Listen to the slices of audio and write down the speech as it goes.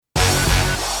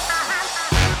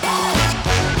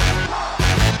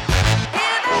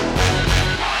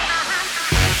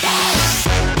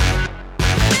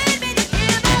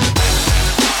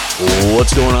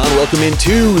What's going on? Welcome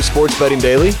into Sports Betting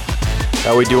Daily.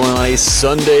 How are we doing on a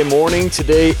Sunday morning?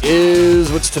 Today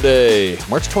is, what's today?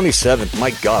 March 27th.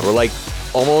 My God, we're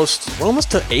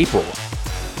almost to April.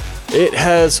 It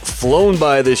has flown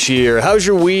by this year. How's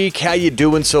your week? How you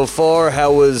doing so far?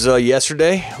 How was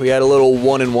yesterday? We had a little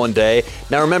 1-in-1 day.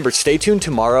 Now remember, stay tuned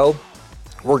tomorrow.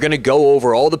 We're going to go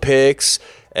over all the picks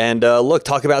and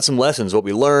talk about some lessons, what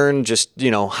we learned, just,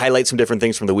 highlight some different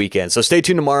things from the weekend. So stay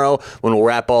tuned tomorrow when we'll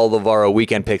wrap all of our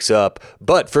weekend picks up.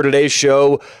 But for today's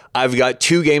show, I've got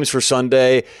 2 games for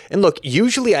Sunday. And look,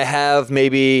 usually I have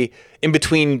maybe in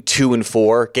between 2 and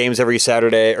 4 games every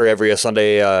Saturday or every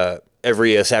Saturday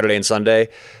and Sunday.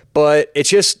 But it's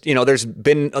just, there's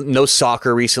been no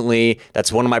soccer recently.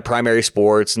 That's one of my primary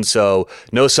sports. And so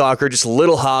no soccer, just a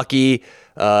little hockey.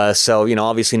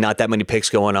 Obviously not that many picks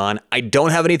going on. I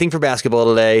don't have anything for basketball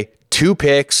today. 2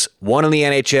 picks, 1 in the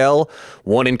NHL,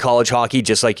 1 in college hockey,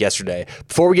 just like yesterday.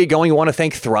 Before we get going, I want to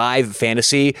thank Thrive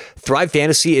Fantasy. Thrive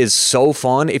Fantasy is so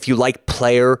fun if you like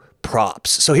player props.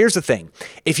 So here's the thing.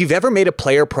 If you've ever made a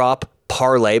player prop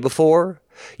parlay before,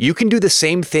 you can do the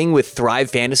same thing with Thrive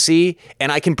Fantasy,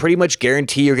 and I can pretty much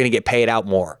guarantee you're going to get paid out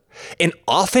more. And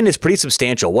often it's pretty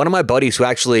substantial. One of my buddies who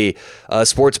actually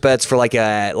sports bets for like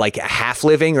a half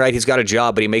living, right? He's got a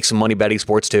job, but he makes some money betting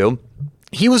sports too.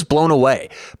 He was blown away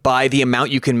by the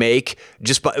amount you can make,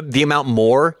 just by the amount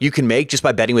more you can make just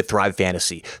by betting with Thrive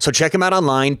Fantasy. So check him out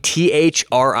online,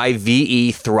 THRIVE,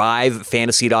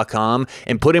 thrivefantasy.com,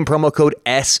 and put in promo code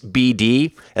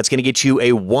SBD. That's going to get you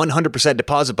a 100%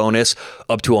 deposit bonus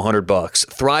up to $100.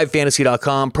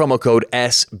 Thrivefantasy.com, promo code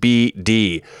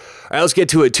SBD. All right, let's get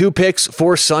to it. 2 picks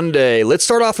for Sunday. Let's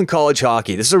start off in college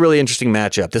hockey. This is a really interesting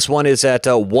matchup. This one is at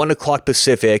 1 o'clock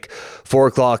Pacific, 4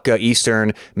 o'clock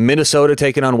Eastern. Minnesota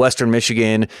taking on Western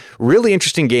Michigan. Really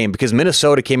interesting game because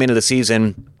Minnesota came into the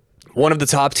season one of the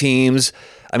top teams.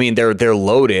 I mean, they're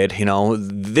loaded.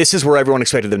 This is where everyone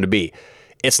expected them to be.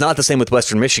 It's not the same with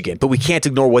Western Michigan, but we can't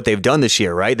ignore what they've done this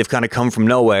year, right? They've kind of come from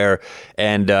nowhere,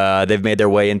 and they've made their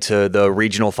way into the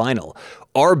regional final.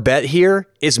 Our bet here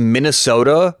is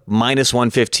Minnesota minus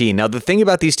 115. Now, the thing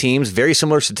about these teams, very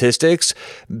similar statistics.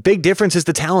 Big difference is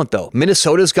the talent, though.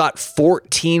 Minnesota's got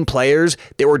 14 players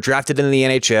that were drafted into the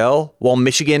NHL,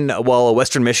 while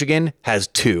Western Michigan has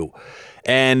 2.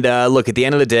 And look, at the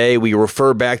end of the day, we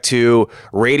refer back to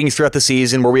ratings throughout the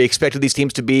season where we expected these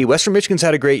teams to be. Western Michigan's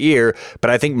had a great year,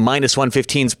 but I think minus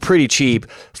 115 is pretty cheap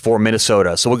for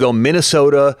Minnesota. So we'll go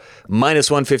Minnesota minus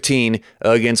 115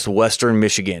 against Western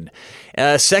Michigan.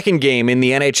 Second game in the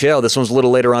NHL. This one's a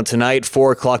little later on tonight,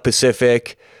 4 o'clock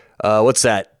Pacific. What's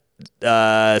that?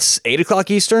 8 o'clock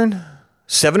Eastern?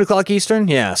 7 o'clock Eastern?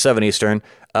 Yeah, 7 Eastern.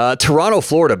 Toronto,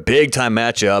 Florida, big time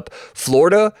matchup.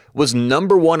 Florida was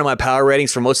number 1 in my power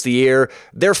ratings for most of the year.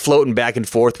 They're floating back and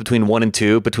forth between 1 and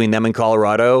 2, between them and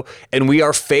Colorado. And we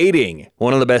are fading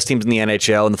one of the best teams in the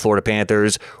NHL in the Florida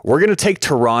Panthers. We're going to take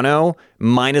Toronto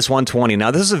minus 120.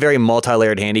 Now, this is a very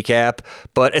multi-layered handicap,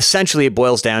 but essentially it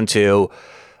boils down to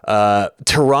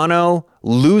Toronto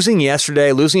losing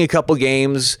yesterday, losing a couple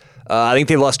games. I think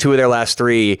they lost 2 of their last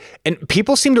 3. And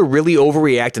people seem to really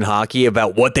overreact in hockey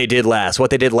about what they did last.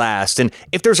 And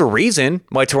if there's a reason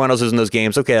why Toronto's losing those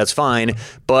games, okay, that's fine.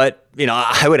 But,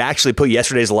 I would actually put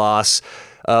yesterday's loss,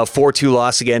 4-2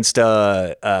 loss against,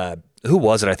 who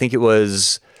was it? I think it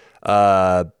was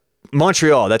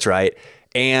Montreal. That's right.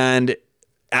 And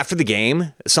after the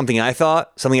game, something I heard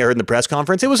in the press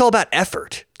conference, it was all about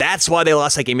effort. That's why they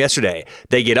lost that game yesterday.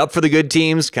 They get up for the good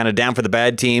teams, kind of down for the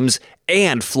bad teams.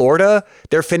 And Florida,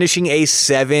 they're finishing a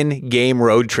 7-game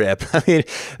road trip. I mean,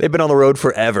 they've been on the road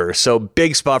forever. So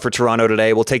big spot for Toronto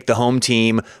today. We'll take the home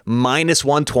team minus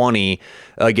 120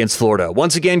 against Florida.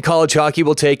 Once again, college hockey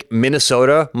will take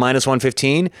Minnesota minus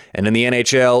 115. And in the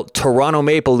NHL, Toronto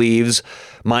Maple Leafs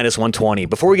minus 120.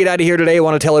 Before we get out of here today, I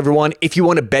want to tell everyone, if you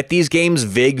want to bet these games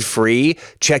VIG free,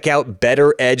 check out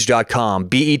bettoredge.com.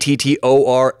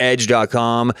 BETTOR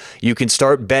edge.com. You can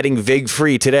start betting VIG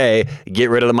free today. Get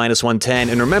rid of the minus 110.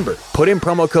 And remember, put in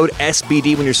promo code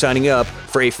SBD when you're signing up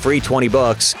for a free $20.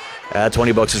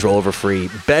 $20 is rollover free.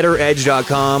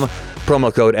 Bettoredge.com.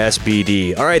 Promo code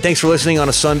SBD. All right, thanks for listening on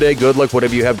a Sunday. Good luck,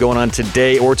 whatever you have going on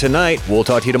today or tonight. We'll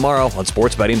talk to you tomorrow on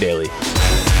Sports Betting Daily.